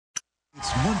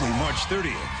Monday, March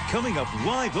 30th, coming up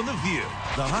live on The View.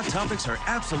 The hot topics are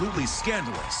absolutely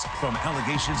scandalous. From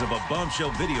allegations of a bombshell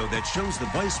video that shows the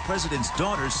vice president's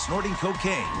daughter snorting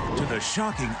cocaine to the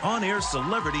shocking on-air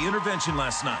celebrity intervention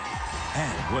last night.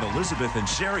 And what Elizabeth and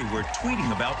Sherry were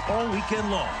tweeting about all weekend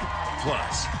long.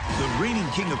 Plus, the reigning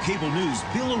king of cable news,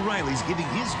 Bill O'Reilly's giving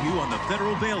his view on the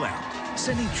federal bailout,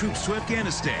 sending troops to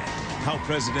Afghanistan, how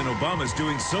President Obama's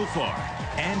doing so far,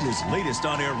 and his latest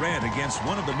on-air rant against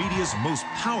one of the media's most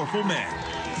powerful men.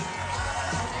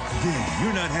 Then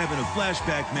you're not having a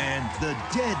flashback, man. The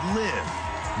dead live.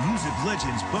 Music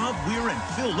legends Bob Weir and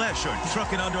Phil Lesh are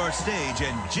trucking onto our stage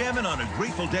and jamming on a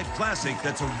Grateful Dead classic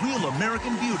that's a real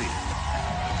American beauty.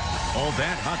 All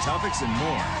that, hot topics, and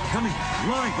more coming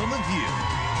live on The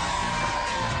View.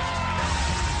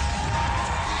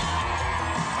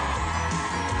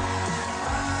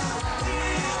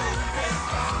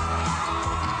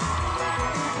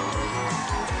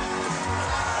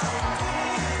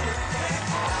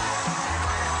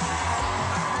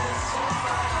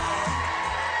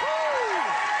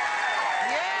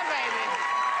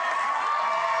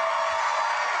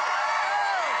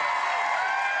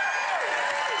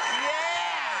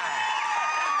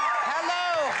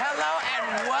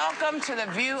 Welcome to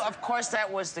The View. Of course, that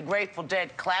was the Grateful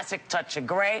Dead classic Touch of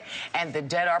Grey, and the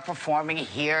Dead are performing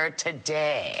here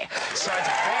today. So it's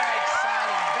very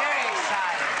exciting,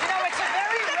 You know,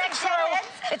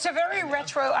 it's a very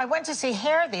retro. I went to see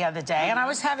Hair the other day, and I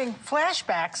was having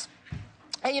flashbacks.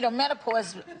 And, you know,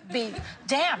 menopause be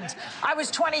damned. I was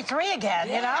 23 again,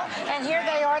 you know, and here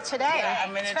they are today. Yeah, I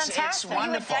mean, it's fantastic.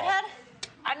 wonderful. Are you a deadhead?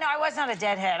 No, I was not a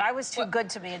deadhead. I was too good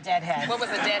to be a deadhead. What was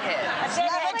a deadhead? A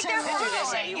deadhead too.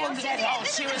 Oh,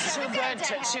 she was too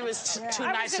good. She was too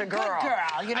nice a girl. I was a good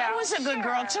girl, you know. I was a good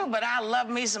girl too, but I love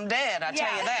me some Dead. I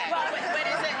tell you that. Well,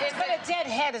 but a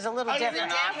deadhead is a little different. Is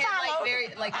a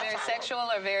deadhead like very sexual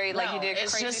or very like you did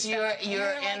it's crazy just stuff?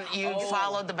 you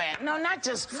followed the band. No, not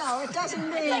just. No, it doesn't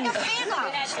mean Like a fan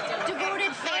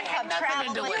devoted fan had club nothing to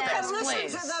travel do with with that. you can listen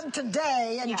Please. to them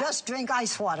today and just drink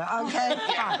ice water, okay?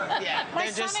 Yeah, My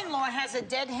they're just. son-in-law has a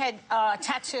deadhead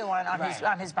tattoo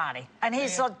on his body, and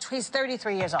he's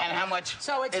 33 years old. And how much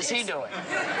is he doing?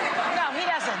 No, he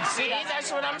doesn't. See,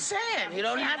 that's what I'm saying. You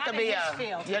don't have to be not in his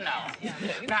field. you know.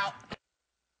 Now.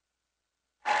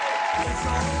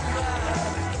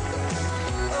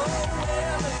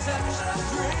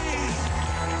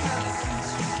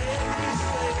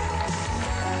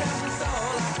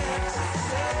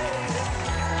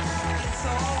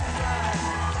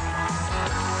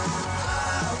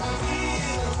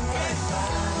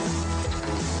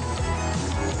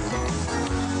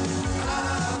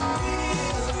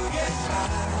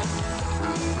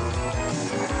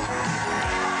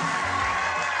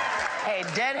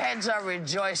 Deadheads are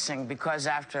rejoicing because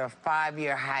after a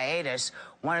 5-year hiatus,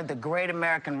 one of the great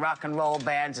American rock and roll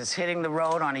bands is hitting the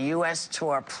road on a U.S.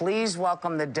 tour. Please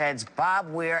welcome the Dead's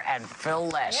Bob Weir and Phil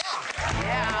Lesh.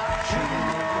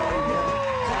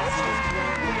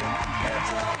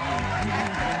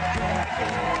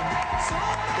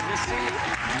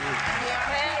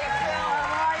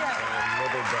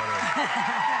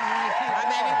 Hi,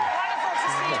 baby. Wonderful to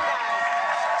see you guys.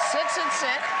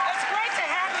 Sit. It's great to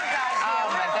have you guys here. Oh,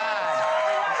 my God.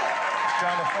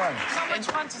 So much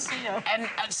fun to see you. And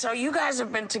so you guys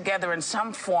have been together in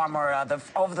some form or other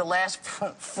over the last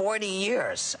 40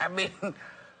 years. I mean,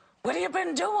 what have you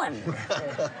been doing?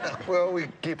 Well, we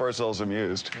keep ourselves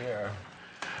amused. Yeah.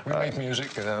 We make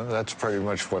music, you know, that's pretty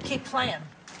much what... Keep playing.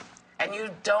 And you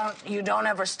don't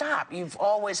ever stop. You've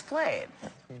always played.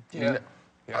 Yeah.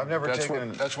 I've never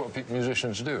taken... That's what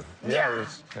musicians do. Yeah.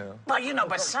 You know. Well, you know,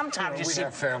 but sometimes you we see...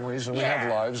 have families and we have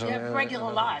lives. You And, have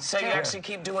regular lives. So you actually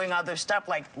keep doing other stuff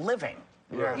like living.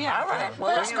 Yeah. All right.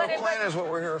 Well, Well, you know, playing is what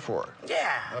we're here for.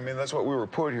 yeah. I mean, that's what we were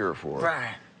put here for.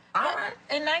 Right. All right.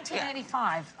 In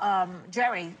 1985,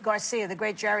 Jerry Garcia, the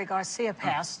great Jerry Garcia,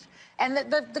 passed, and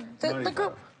the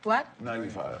group. What?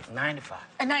 95. 95.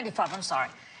 95. I'm sorry.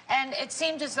 And it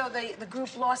seemed as though the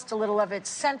group lost a little of its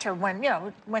center when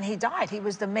he died. He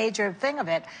was the major thing of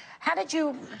it. How did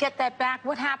you get that back?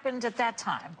 What happened at that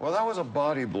time? Well, that was a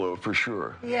body blow for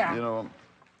sure. Yeah. You know,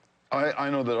 I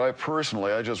know that I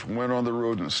just went on the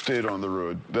road and stayed on the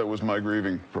road. That was my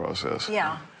grieving process.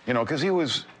 Yeah. You know, because he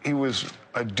was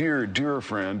a dear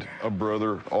friend, a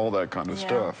brother, all that kind of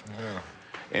stuff.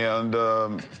 Yeah. And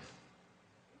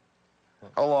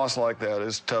a loss like that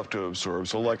is tough to absorb.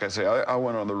 So, like I say, I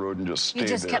went on the road and just stayed there.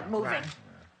 You just kept moving. Right.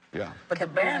 Yeah. But the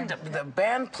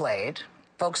band played.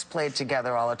 Folks played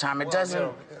together all the time. It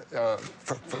doesn't.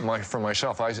 For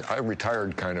myself, I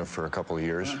retired kind of for a couple of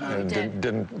years and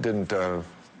didn't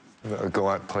go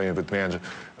out and play with bands.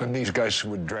 And these guys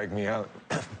would drag me out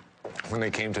when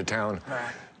they came to town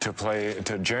to play,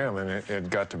 to jam, and it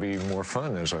got to be more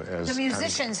fun as the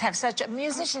musicians have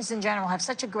musicians in general have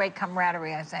such a great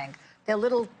camaraderie, I think. Their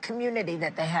little community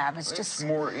that they have, it's just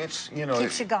more, it's, you know,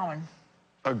 keeps you going.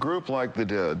 A group like the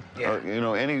Dead, you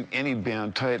know, any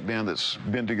band, tight band that's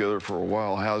been together for a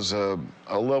while has a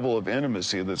level of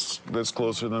intimacy that's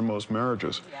closer than most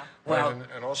marriages. Yeah. Well,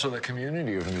 and also the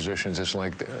community of musicians is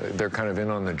like they're kind of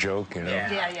in on the joke, you know.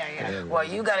 Yeah. Well,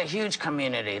 you got a huge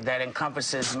community that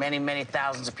encompasses many, many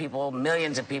thousands of people,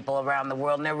 millions of people around the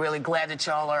world, and they're really glad that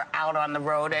y'all are out on the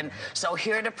road. And so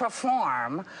here to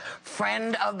perform,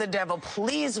 Friend of the Devil,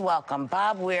 please welcome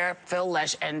Bob Weir, Phil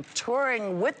Lesh, and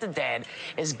touring with the Dead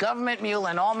is Government Mule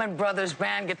and Allman Brothers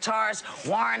Band guitarist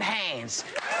Warren Haynes.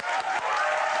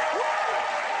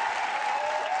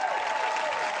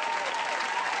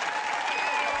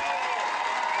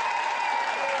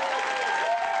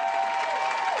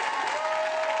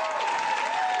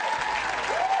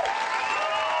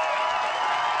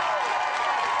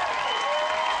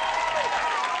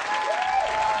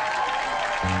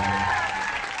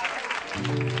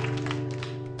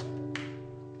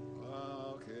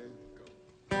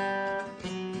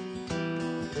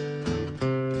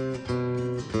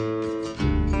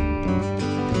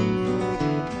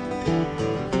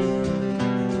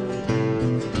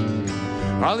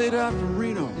 I laid out from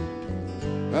Reno,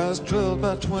 I was 12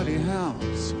 by 20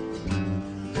 hounds.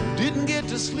 Didn't get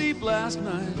to sleep last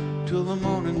night till the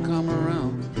morning come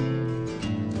around.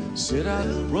 Said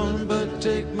I'd run but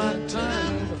take my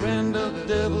time. A friend of the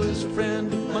devil is a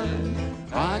friend of mine.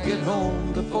 I get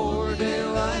home before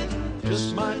daylight,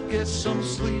 just might get some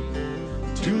sleep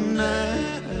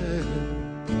tonight.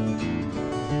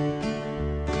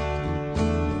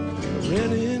 I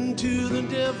ran into the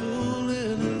devil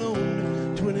in a lonely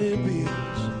 20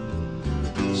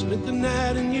 bills. Spent the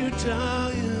night in Utah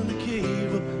in a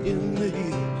cave up in the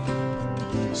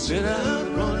hills. Said I'd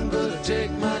run but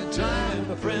take my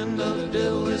time. A friend of the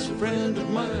devil is a friend of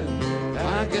mine.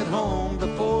 I get home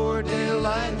before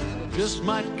daylight, just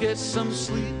might get some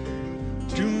sleep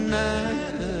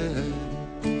tonight.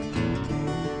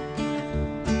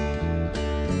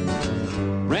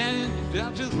 Ran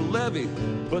down to the levee,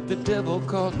 but the devil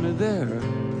caught me there.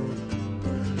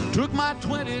 Took my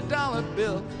 $20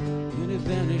 bill and it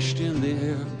vanished in the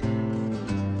air.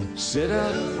 Said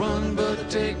I'd run but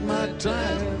take my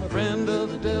time. A friend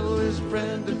of the devil is a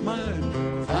friend of mine.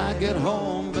 If I get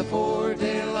home before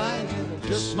daylight,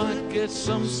 just might get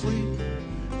some sleep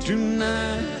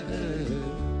tonight.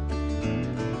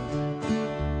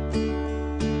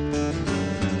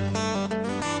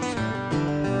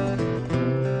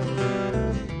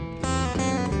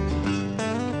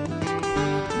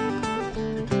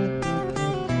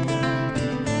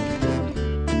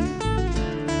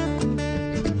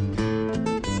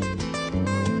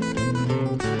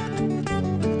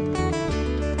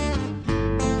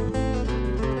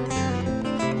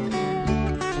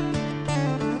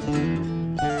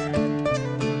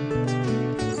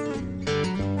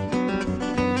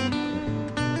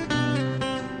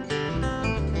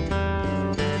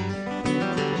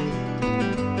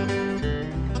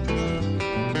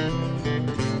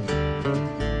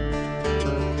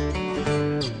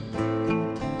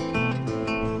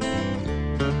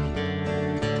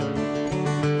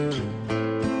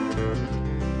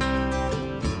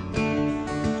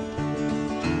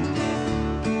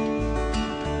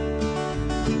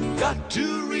 Got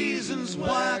two reasons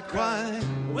why I cry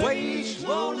away each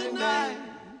lonely night.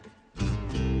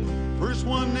 First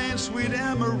one named Sweet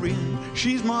Amarine,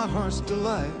 she's my heart's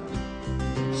delight.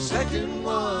 Second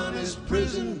one is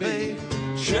Prison Babe,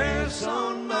 sheriff's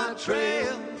on my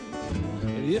trail.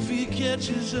 And if he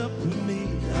catches up with me,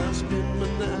 I'll spend my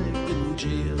night in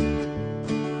jail.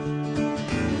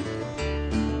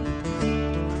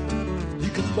 You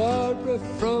can borrow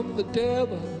from the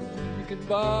devil, you can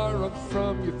borrow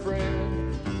from your friend.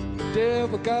 The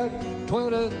devil got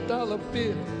 $20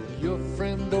 bill, your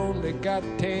friend only got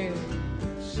 10.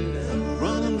 Said I'm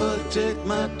running but take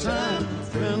my time.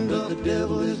 Friend of the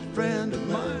devil is a friend of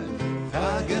mine. If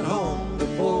I get home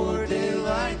before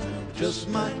daylight, just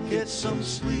might get some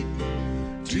sleep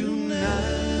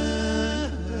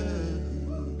tonight.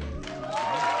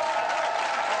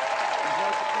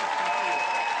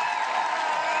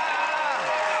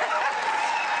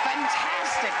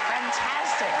 Fantastic,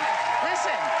 fantastic.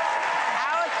 Listen,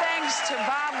 our thanks to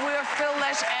Bob Weir, Phil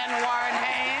Lesh, and Warren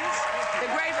Haynes. The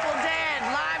Grateful Dead,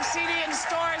 live CD in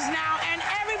stores now, and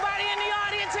everybody in the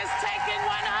audience is taking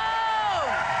one home.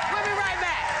 We'll be right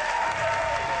back.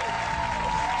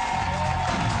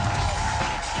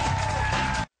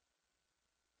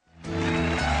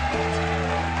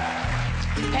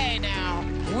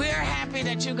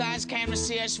 happy that you guys came to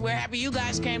see us. We're happy you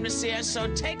guys came to see us.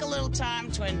 So take a little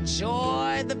time to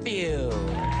enjoy the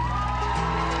view.